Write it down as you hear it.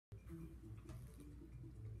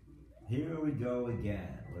Here we go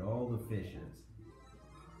again with all the fishes.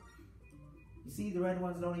 You see, the red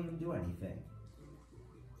ones don't even do anything.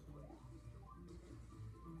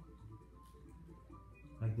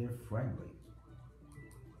 Like, they're friendly.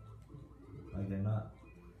 Like, they're not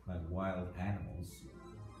like wild animals.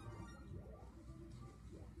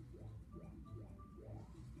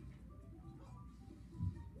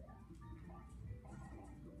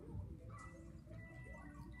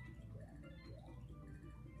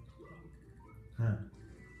 Huh.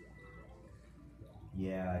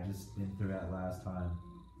 Yeah, I just been through that last time.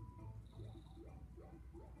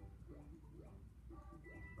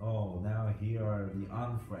 Oh, now here are the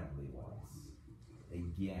unfriendly ones.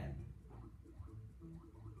 Again.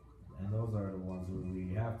 And those are the ones where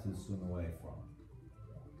we have to swim away from.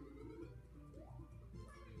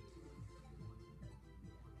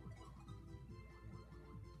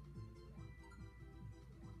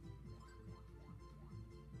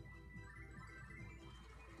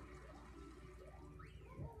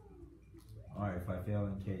 Alright, if I fail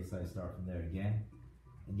in case, I start from there again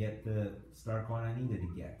and get the star coin I needed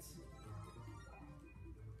to get.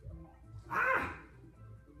 Ah!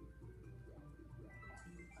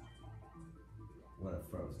 What a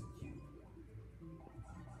frozen cube.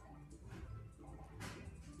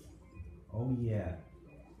 Oh yeah.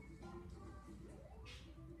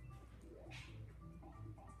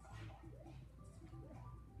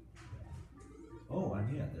 Oh, I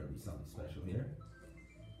knew that there would be something special here.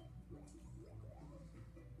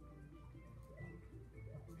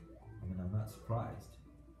 I mean, I'm not surprised.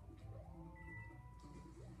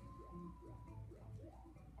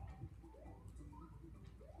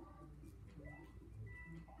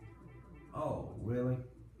 Oh, really?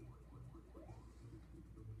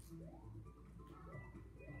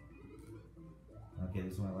 Okay,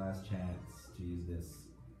 this is my last chance to use this.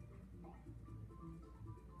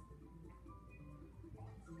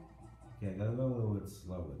 Okay, I gotta go a little bit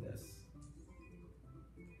slow with this.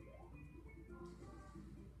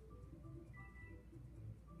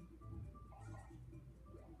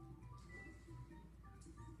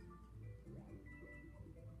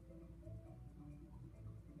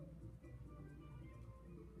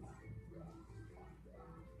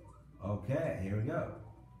 Okay, here we go.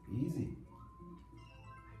 Easy.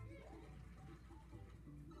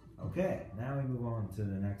 Okay, now we move on to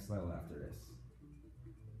the next level after this.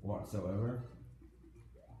 Whatsoever.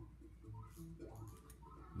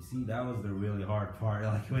 You see, that was the really hard part.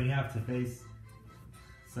 Like when you have to face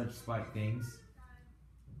such spike things.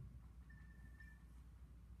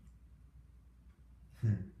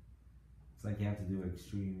 It's like you have to do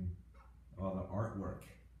extreme, all the artwork.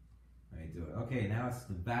 I do it. Okay, now it's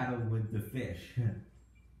the battle with the fish.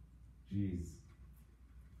 Jeez.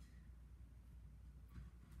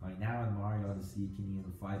 Alright, now in Mario Odyssey, you can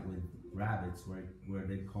even fight with rabbits where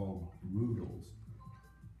they're called Broodals.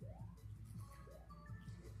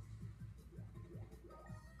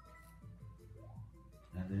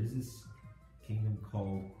 And there's this kingdom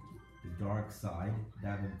called the Dark Side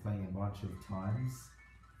that I've been playing a bunch of times.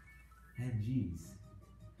 And geez,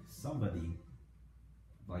 somebody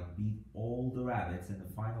like beat all the rabbits and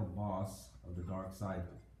the final boss of the Dark Side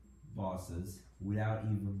bosses without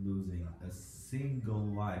even losing a single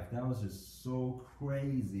life. That was just so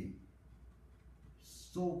crazy.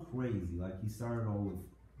 So crazy. Like he started all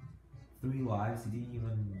with 3 lives. He didn't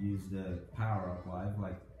even use the power-up life,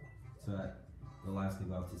 like so that the lives could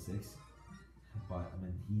go up to 6. But I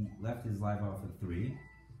mean, he left his life off at 3.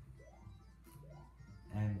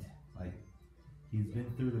 And like he's been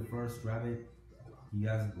through the first rabbit, he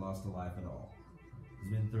hasn't lost a life at all.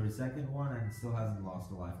 He's been through the second one and still hasn't lost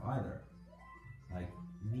a life either. Like,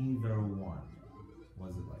 neither one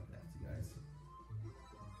was it like that, you guys.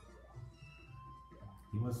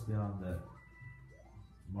 He must have been on the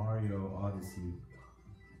Mario Odyssey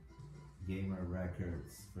gamer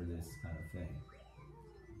records for this kind of thing.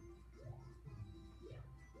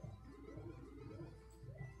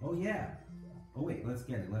 Oh yeah! Oh wait, let's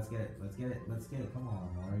get it, let's get it, let's get it, let's get it. Come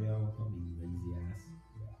on, Mario. Don't be lazy ass.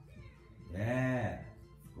 Yeah!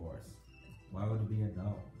 Of course. Why would it be a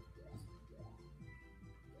no?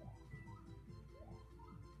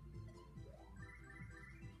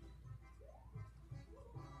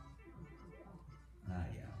 Ah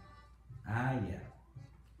yeah. Ah yeah.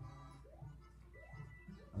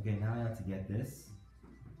 Okay, now I have to get this.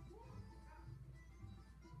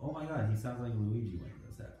 Oh my god, he sounds like Luigi when he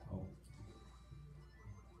does that. Oh.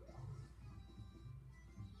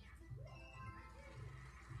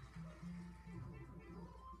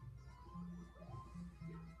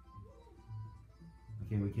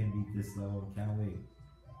 Okay, we can beat this level, can't we?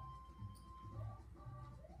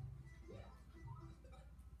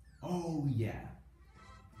 yeah.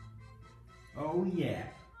 Oh yeah.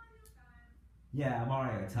 Yeah,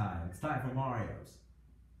 Mario time. It's time for Mario's.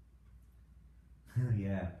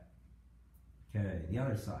 Yeah. Okay, the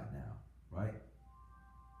other side now, right?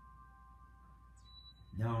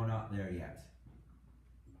 No, not there yet.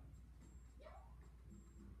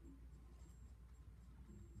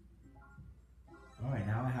 Alright,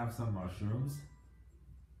 now I have some mushrooms.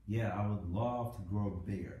 Yeah, I would love to grow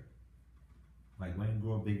bigger. Like when you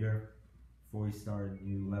grow bigger, before you start a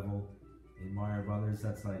new level in Mario Brothers,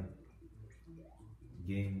 that's like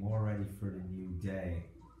getting more ready for the new day.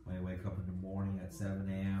 When you wake up in the morning at 7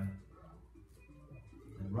 a.m.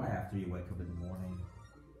 And right after you wake up in the morning,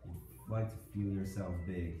 you like to feel yourself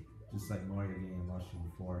big. Just like Mario getting a mushroom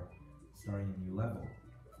before starting a new level.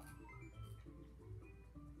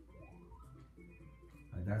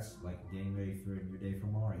 Like that's like getting ready for a new day for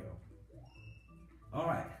Mario.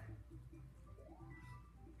 Alright.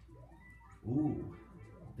 Ooh,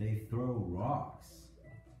 they throw rocks.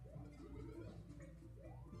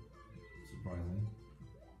 Surprising.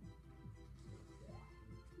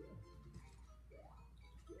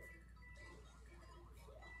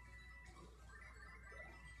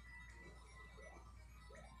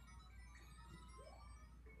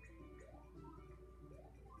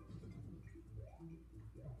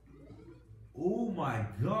 Oh my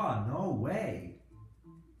god, no way!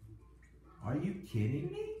 Are you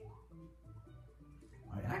kidding me?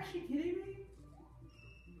 Are you actually kidding me?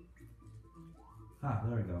 Ah,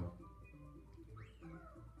 there we go.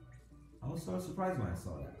 I was so surprised when I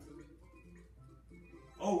saw that.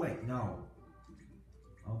 Oh wait, no.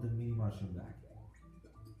 I want the mini mushroom back.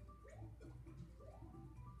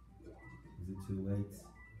 Is it too late?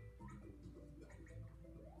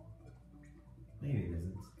 Maybe it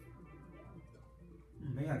isn't.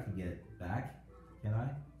 Maybe I can get it back. Can I?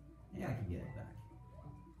 Yeah, I can get it back.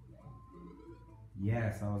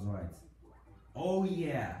 Yes, I was right. Oh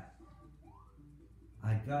yeah!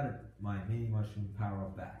 I got it, my mini mushroom power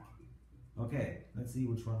up back. Okay, let's see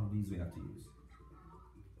which one of these we have to use.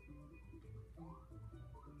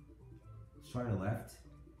 Let's try the left.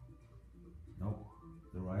 Nope.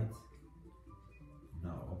 The right.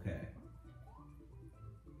 No, okay.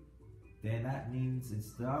 Then that means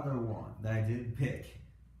it's the other one that I didn't pick.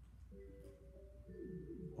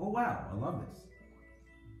 Oh wow, I love this.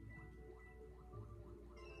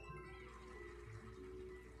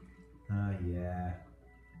 Yeah.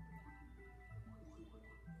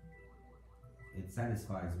 It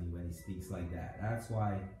satisfies me when he speaks like that. That's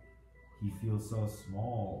why he feels so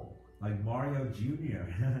small. Like Mario Jr.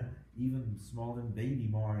 Even smaller than baby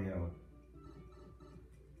Mario.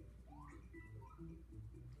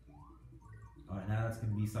 Alright, now that's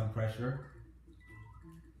going to be some pressure.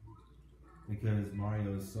 Because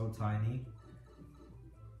Mario is so tiny.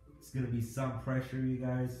 It's going to be some pressure, you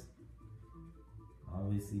guys.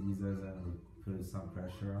 Obviously, these guys are going to put some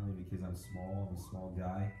pressure on me because I'm small. I'm a small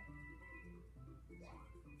guy.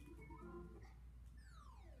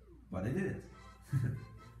 But it didn't.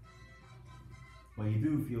 But you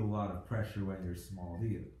do feel a lot of pressure when you're small, do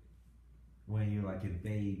you? When you're like a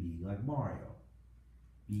baby, like Mario.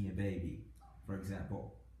 Being a baby, for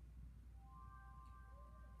example.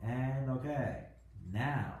 And okay,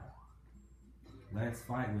 now let's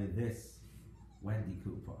fight with this Wendy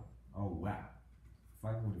Koopa. Oh wow.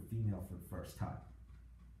 Fighting with a female for the first time.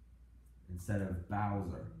 Instead of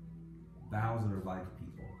Bowser. Bowser like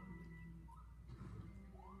people.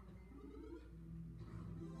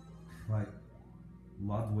 Like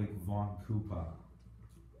Ludwig von Koopa.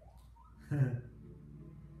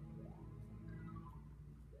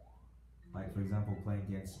 Like for example playing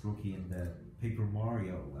against Rookie in the Paper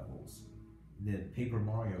Mario levels. The Paper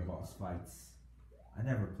Mario boss fights. I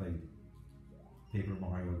never played Paper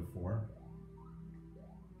Mario before.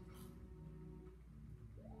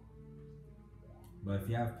 But if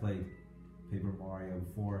you have played Paper Mario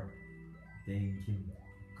before, then you can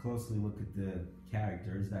closely look at the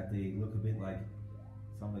characters that they look a bit like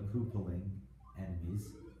some of the Koopaling enemies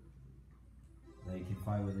that you can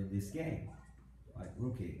fight with in this game. Like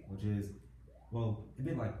Rookie, which is, well, a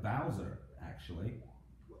bit like Bowser, actually.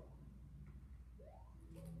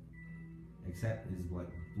 Except is like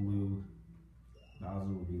blue.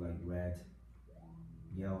 Bowser will be like red,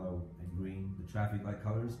 yellow, and green, the traffic light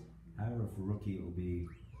colors. However, for Rookie, it will be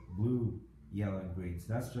blue, yellow, and green.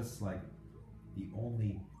 So that's just like the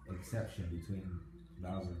only exception between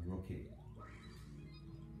Bowser and Rookie.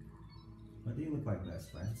 But they look like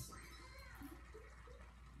best friends.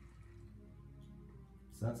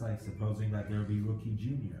 So that's like supposing that there will be Rookie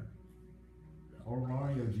Jr. or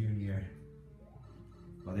Mario Jr.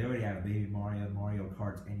 But they already have Baby Mario and Mario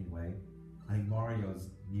Kart anyway. like Mario's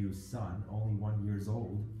new son, only 1 year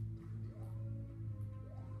old.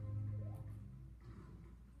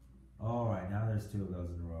 Alright, now there's 2 of those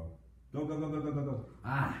in a row. Go, go, go, go, go, go, go.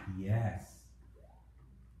 Ah, yes.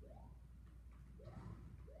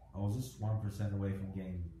 I was just 1% away from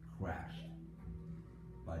getting crashed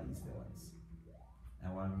by these villains.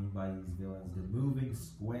 And what I mean by these villains, the moving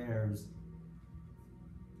squares.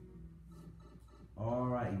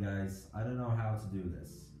 Alright, you guys, I don't know how to do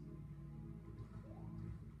this.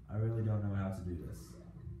 I really don't know how to do this.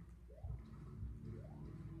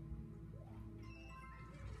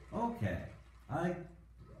 Okay,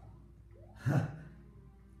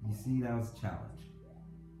 you see, that was a challenge.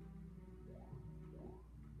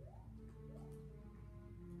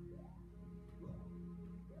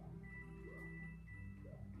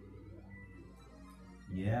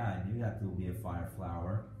 Yeah, I knew that there would be a fire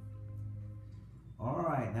flower.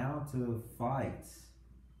 Alright, now to fight.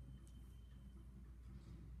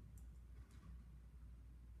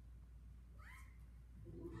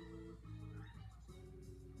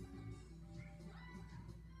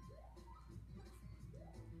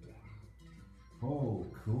 Oh,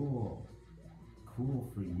 cool.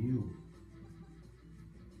 Cool for you,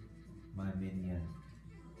 my minion.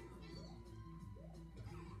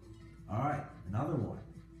 Alright, another one.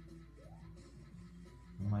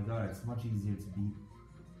 Oh my god, it's much easier to beat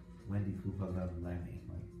Wendy Koopa than Lemmy.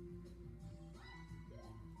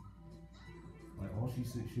 Like all she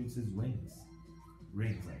shoots is wings.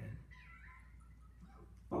 Rings, I mean.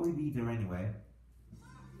 But we beat her anyway.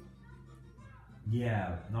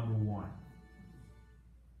 Yeah, number 1.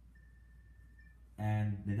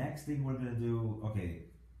 And the next thing we're gonna do, okay,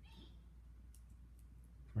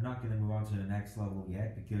 we're not gonna move on to the next level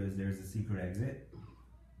yet because there's a secret exit.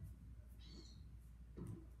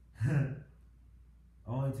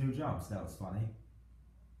 Only 2 jumps, that was funny.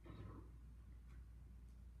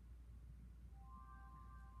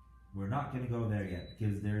 We're not gonna go there yet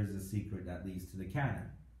because there is a secret that leads to the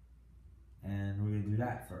cannon. And we're gonna do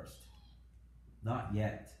that first. Not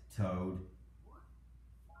yet, Toad.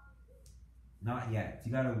 Not yet.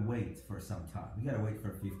 You gotta wait for some time. You gotta wait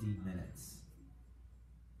for 15 minutes.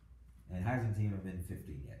 And it hasn't even been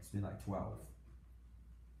 15 yet. It's been like 12.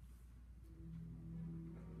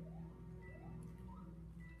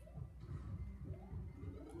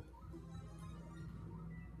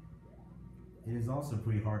 It is also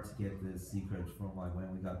pretty hard to get the secret from like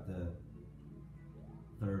when we got the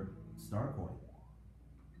 3rd star coin.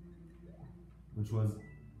 Which was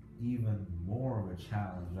even more of a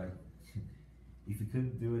challenge. Like, if you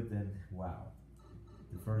couldn't do it, then wow.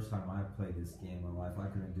 The first time I played this game in my life, I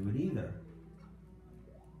couldn't do it either.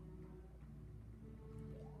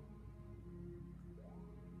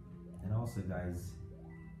 And also, guys,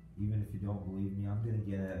 even if you don't believe me, I'm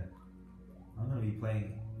gonna be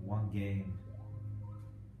playing one game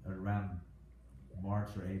around March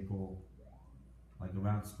or April, like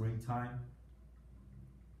around springtime.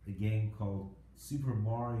 A game called Super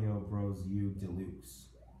Mario Bros. U Deluxe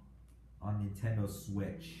on Nintendo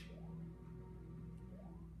Switch.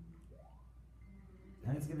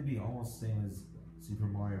 And it's gonna be almost the same as Super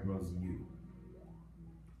Mario Bros. U.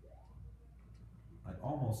 Like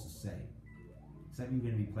almost the same. Except you're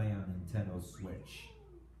gonna be playing on Nintendo Switch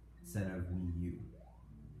instead of Wii U.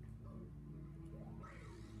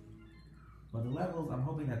 But the levels, I'm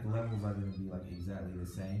hoping that the levels are gonna be like exactly the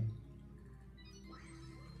same.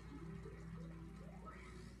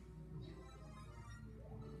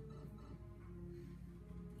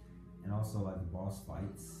 And also like the boss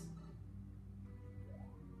fights.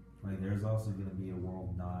 Like there's also gonna be a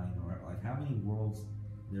world 9, or like how many worlds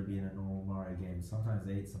there be in a normal Mario game? Sometimes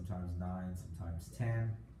 8, sometimes 9, sometimes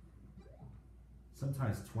 10,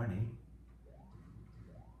 sometimes 20.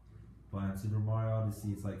 But in Super Mario Odyssey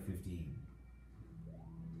it's like 15.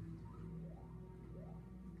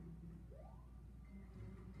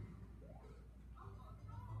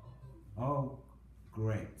 Oh,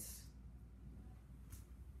 great.